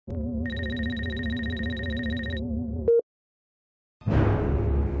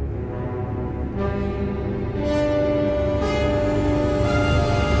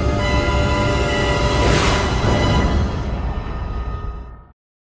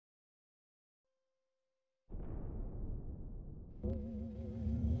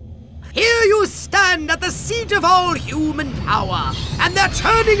stand at the seat of all human power, and they're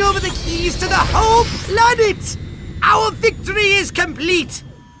turning over the keys to the whole planet! Our victory is complete!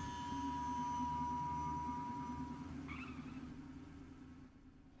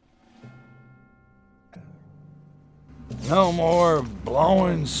 No more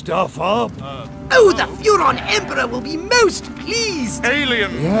blowing stuff up? Oh, the Furon Emperor will be most pleased!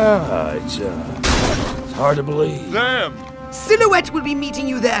 Alien! Yeah, it's hard to believe. Them! Silhouette will be meeting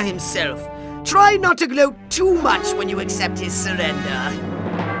you there himself. Try not to gloat too much when you accept his surrender.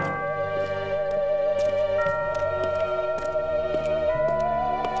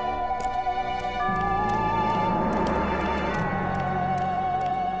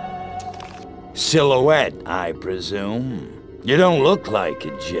 Silhouette, I presume. You don't look like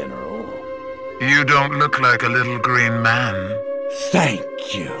a general. You don't look like a little green man. Thank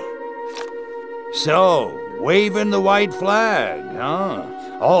you. So, waving the white flag, huh?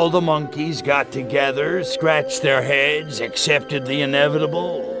 All the monkeys got together, scratched their heads, accepted the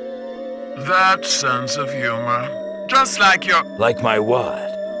inevitable. That sense of humor. Just like your... Like my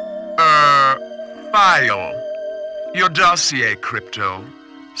what? File. Your dossier, Crypto.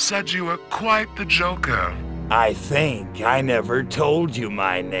 Said you were quite the joker. I think I never told you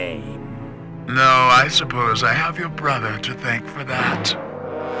my name. No, I suppose I have your brother to thank for that.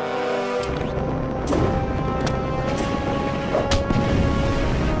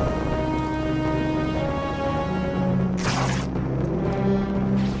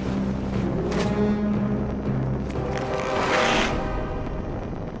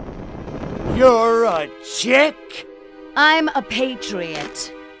 You're a chick? I'm a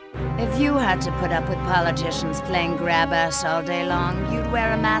patriot. If you had to put up with politicians playing grab-ass all day long, you'd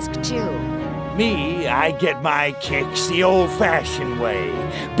wear a mask too. Me, I get my kicks the old-fashioned way,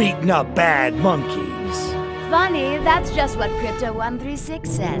 beating up bad monkeys. Funny, that's just what Crypto 136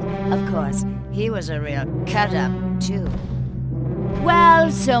 said. Of course, he was a real cut-up too.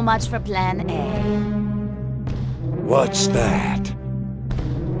 Well, so much for Plan A. What's that?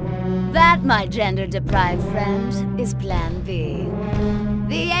 That, my gender-deprived friend, is Plan B.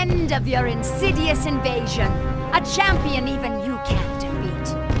 The end of your insidious invasion. A champion even you can't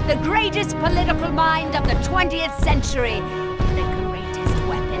defeat. The greatest political mind of the 20th century. The greatest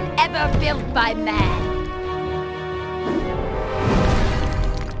weapon ever built by man.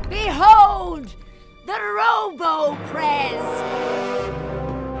 Behold! The Roboprez!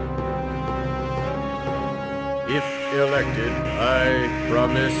 If elected, I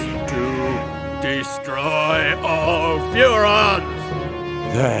promise to destroy all Furons!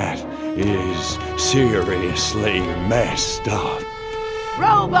 That is seriously messed up.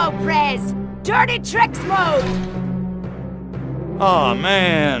 Roboprez! Dirty tricks mode! Aw,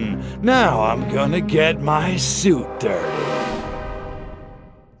 man. Now I'm gonna get my suit dirty.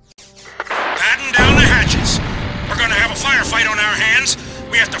 Batten down the hatches. We're gonna have a firefight on our hands.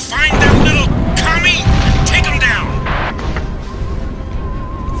 We have to find that little commie and take him down.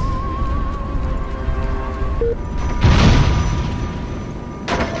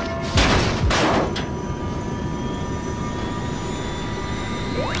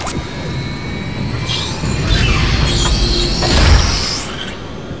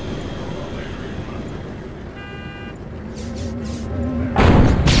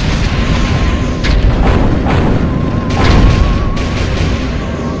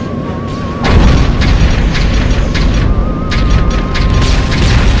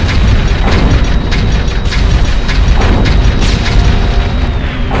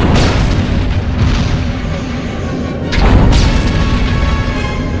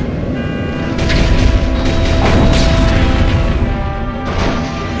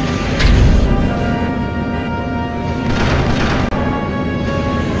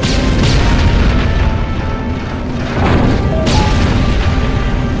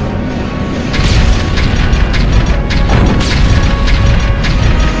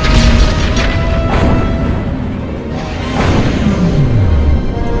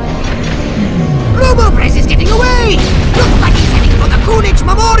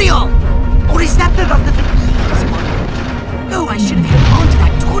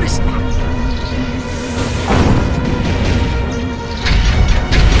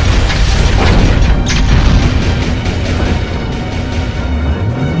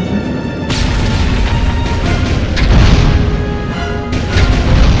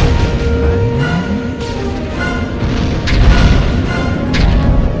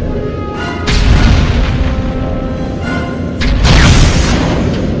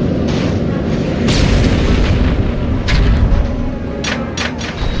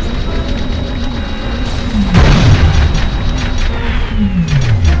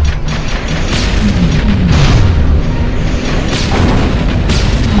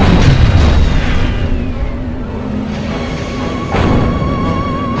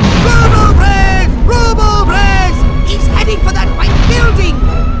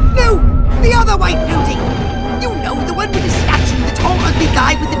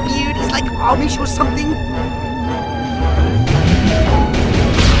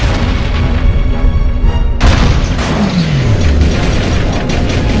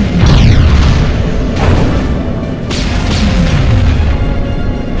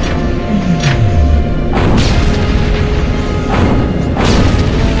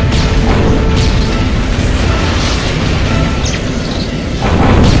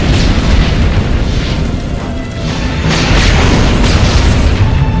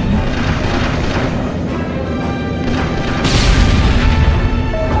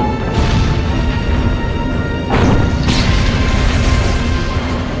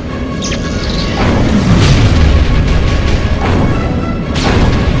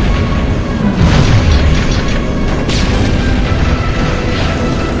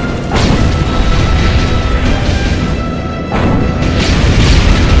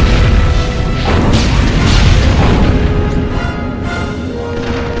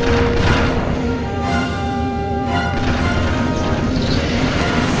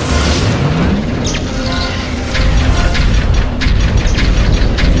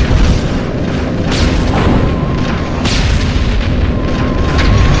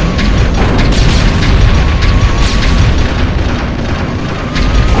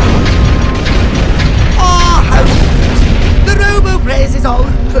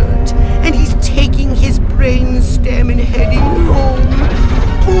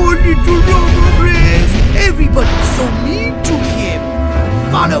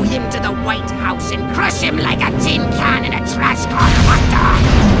 follow him to the White House and crush him like a tin can in a trash compactor.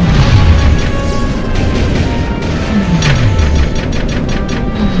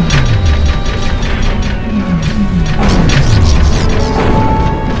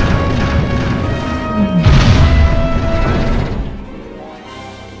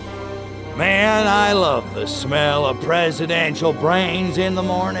 Man, I love the smell of presidential brains in the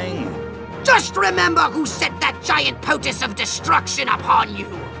morning. Just remember who set that giant potus of destruction upon you.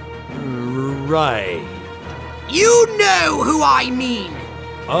 Right. You know who I mean.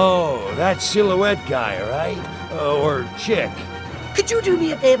 Oh, that silhouette guy, right? Or chick. Could you do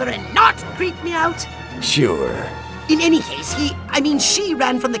me a favor and not creep me out? Sure. In any case, she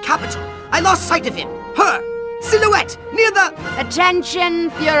ran from the Capitol. I lost sight of him. Her. Silhouette, near the...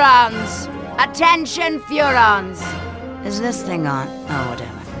 Attention, Furons! Attention, Furons! Is this thing on? Oh,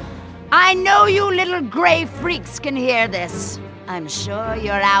 whatever. I know you little gray freaks can hear this. I'm sure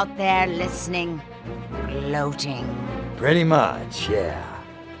you're out there listening, gloating. Pretty much, yeah.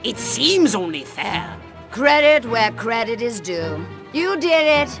 It seems only fair. Credit where credit is due. You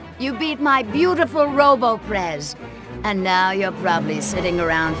did it. You beat my beautiful Roboprez. And now you're probably sitting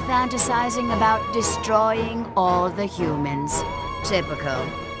around fantasizing about destroying all the humans. Typical.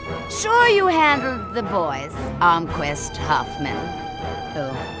 Sure, you handled the boys, Armquist, Huffman.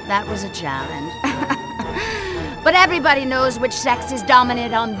 Oh, that was a challenge. But everybody knows which sex is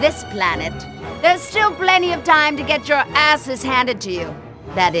dominant on this planet. There's still plenty of time to get your asses handed to you.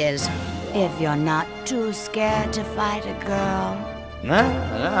 That is, if you're not too scared to fight a girl.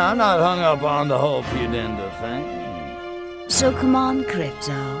 Nah, I'm not hung up on the whole pudenda thing. So come on,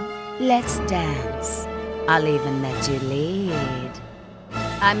 Crypto. Let's dance. I'll even let you lead.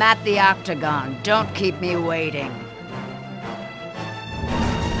 I'm at the octagon. Don't keep me waiting.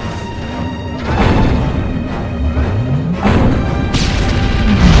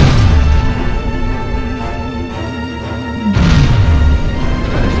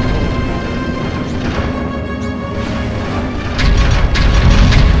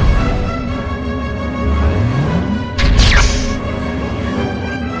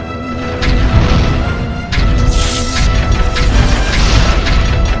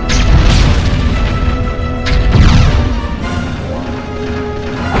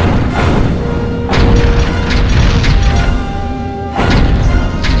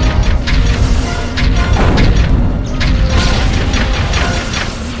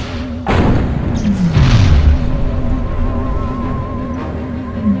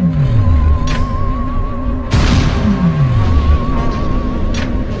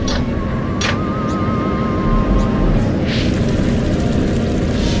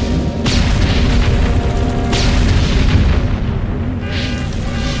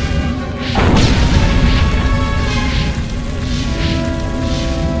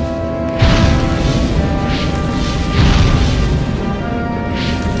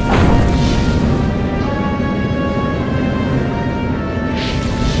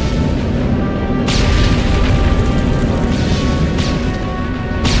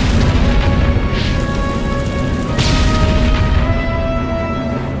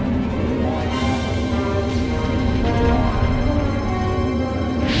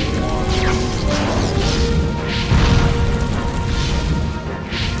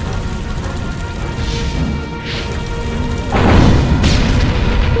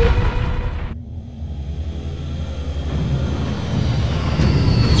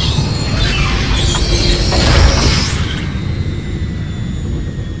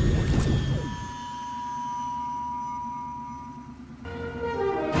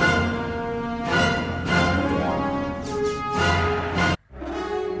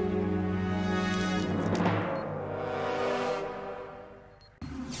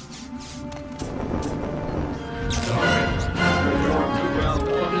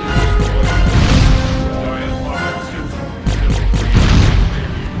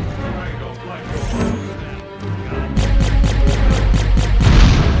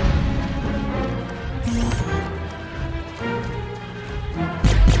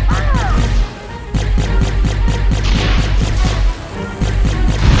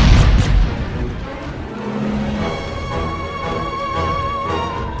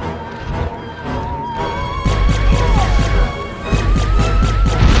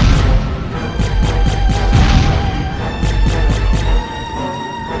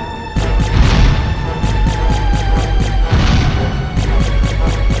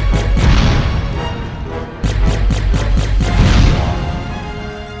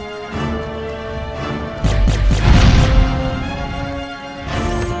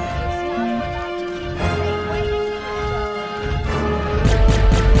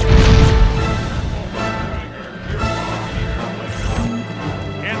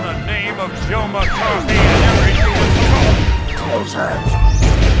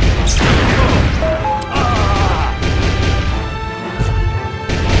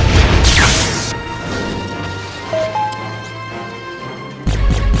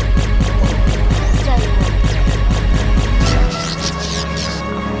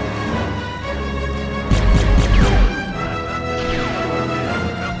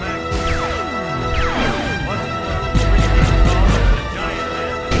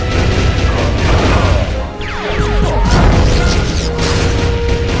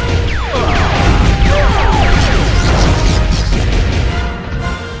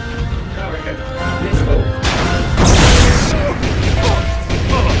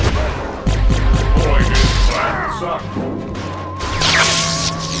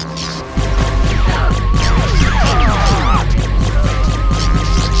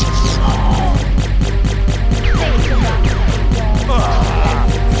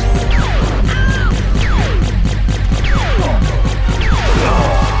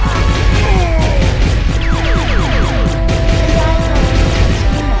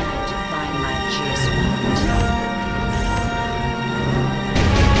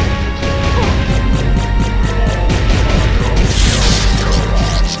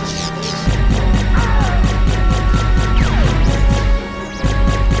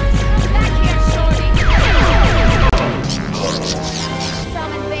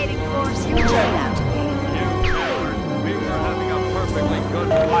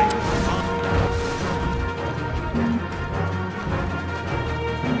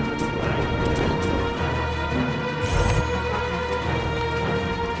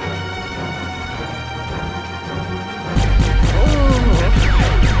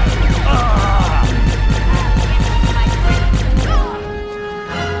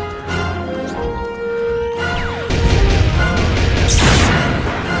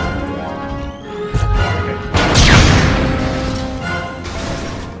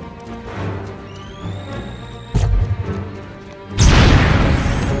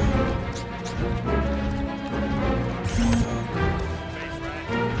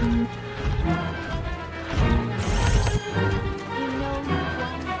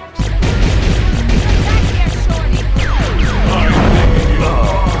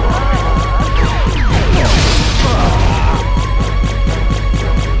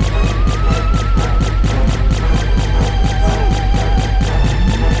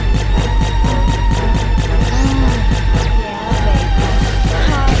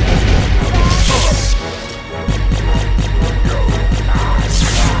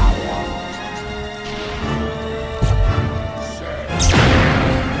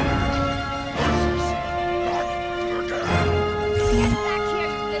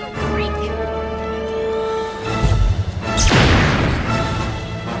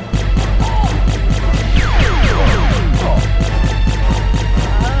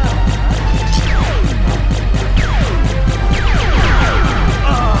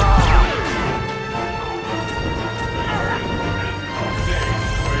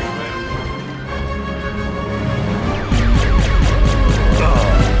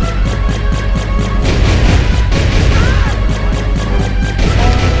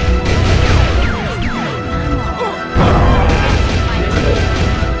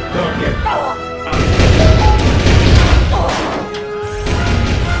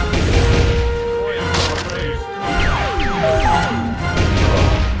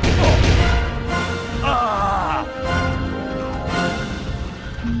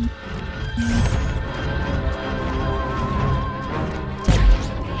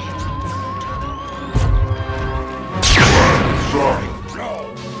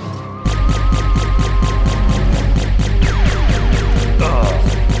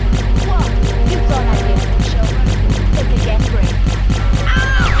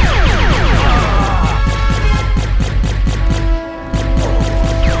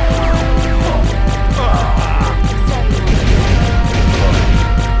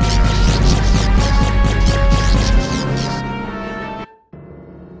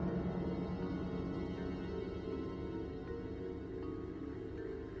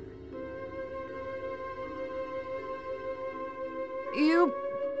 You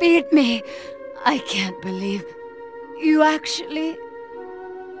beat me. I can't believe you actually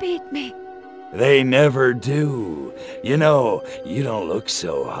beat me. They never do. You know, you don't look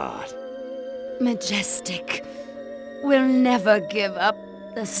so hot. Majestic will never give up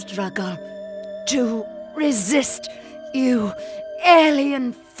the struggle to resist you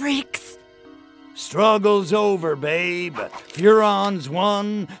alien freaks. Struggle's over, babe. Furon's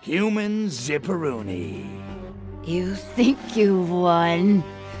won, humans zipperoonie. You think you won?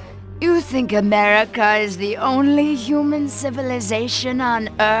 You think America is the only human civilization on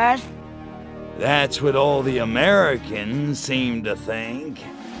Earth? That's what all the Americans seem to think.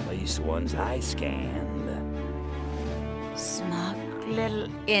 At least the ones I scanned. Smug little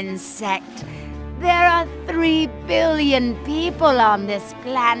insect. There are 3 billion people on this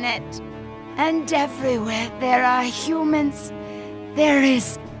planet. And everywhere there are humans, there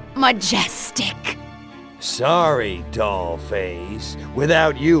is Majestic. Sorry, Dollface.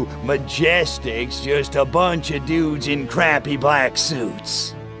 Without you, Majestic's just a bunch of dudes in crappy black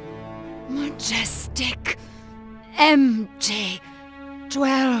suits. Majestic. Empty.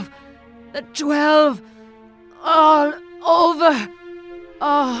 12. The 12. All over.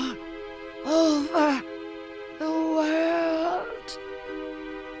 All over the world.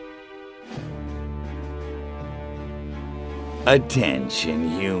 Attention,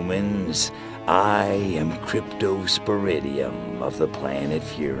 humans. I am Cryptosporidium of the planet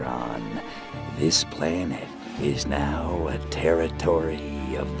Furon. This planet is now a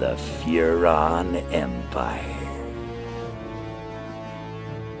territory of the Furon Empire.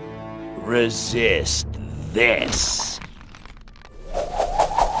 Resist this.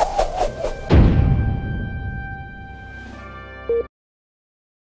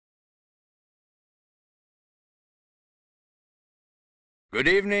 Good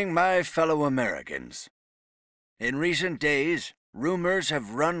evening, my fellow Americans. In recent days, rumors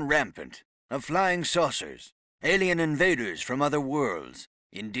have run rampant of flying saucers, alien invaders from other worlds,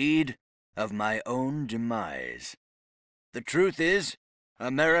 indeed, of my own demise. The truth is,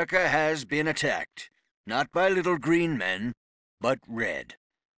 America has been attacked, not by little green men, but red,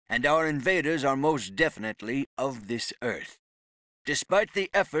 and our invaders are most definitely of this earth. Despite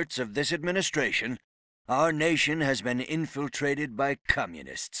the efforts of this administration, our nation has been infiltrated by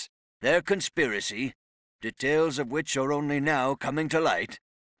communists. Their conspiracy, details of which are only now coming to light,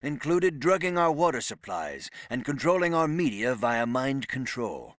 included drugging our water supplies and controlling our media via mind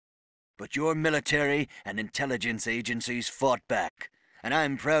control. But your military and intelligence agencies fought back, and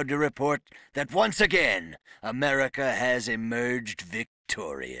I'm proud to report that once again, America has emerged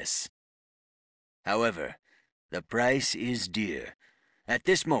victorious. However, the price is dear. At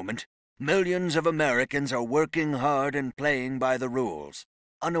this moment, millions of Americans are working hard and playing by the rules,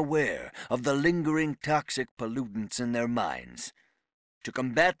 unaware of the lingering toxic pollutants in their minds. To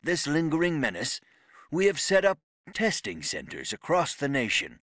combat this lingering menace, we have set up testing centers across the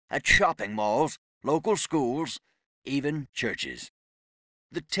nation, at shopping malls, local schools, even churches.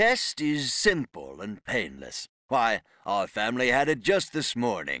 The test is simple and painless. Why, our family had it just this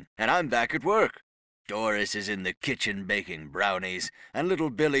morning, and I'm back at work. Doris is in the kitchen baking brownies, and little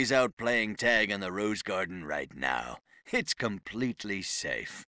Billy's out playing tag in the rose garden right now. It's completely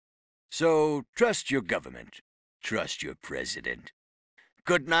safe. So trust your government. Trust your president.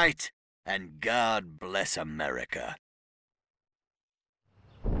 Good night, and God bless America.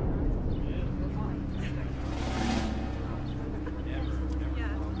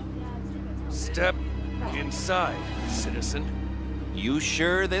 Step inside, citizen. You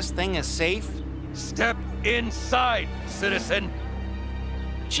sure this thing is safe? Step inside, citizen.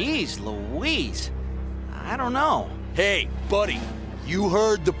 Jeez Louise. I don't know. Hey, buddy, you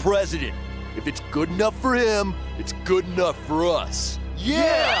heard the president. If it's good enough for him, it's good enough for us.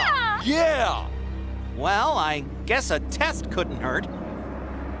 Yeah! Yeah! Well, I guess a test couldn't hurt.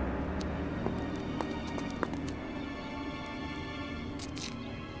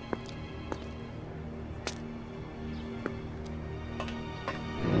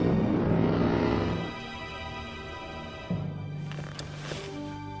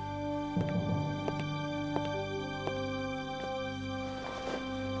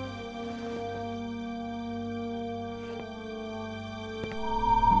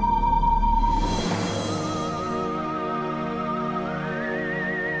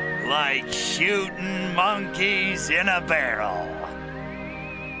 Like shooting monkeys in a barrel.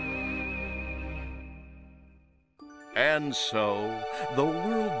 And so, the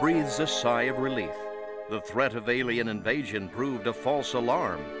world breathes a sigh of relief. The threat of alien invasion proved a false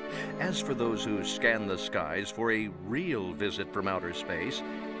alarm. As for those who scan the skies for a real visit from outer space,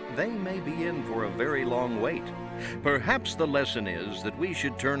 they may be in for a very long wait. Perhaps the lesson is that we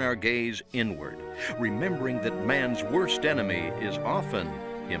should turn our gaze inward, remembering that man's worst enemy is often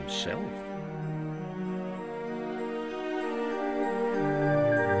himself.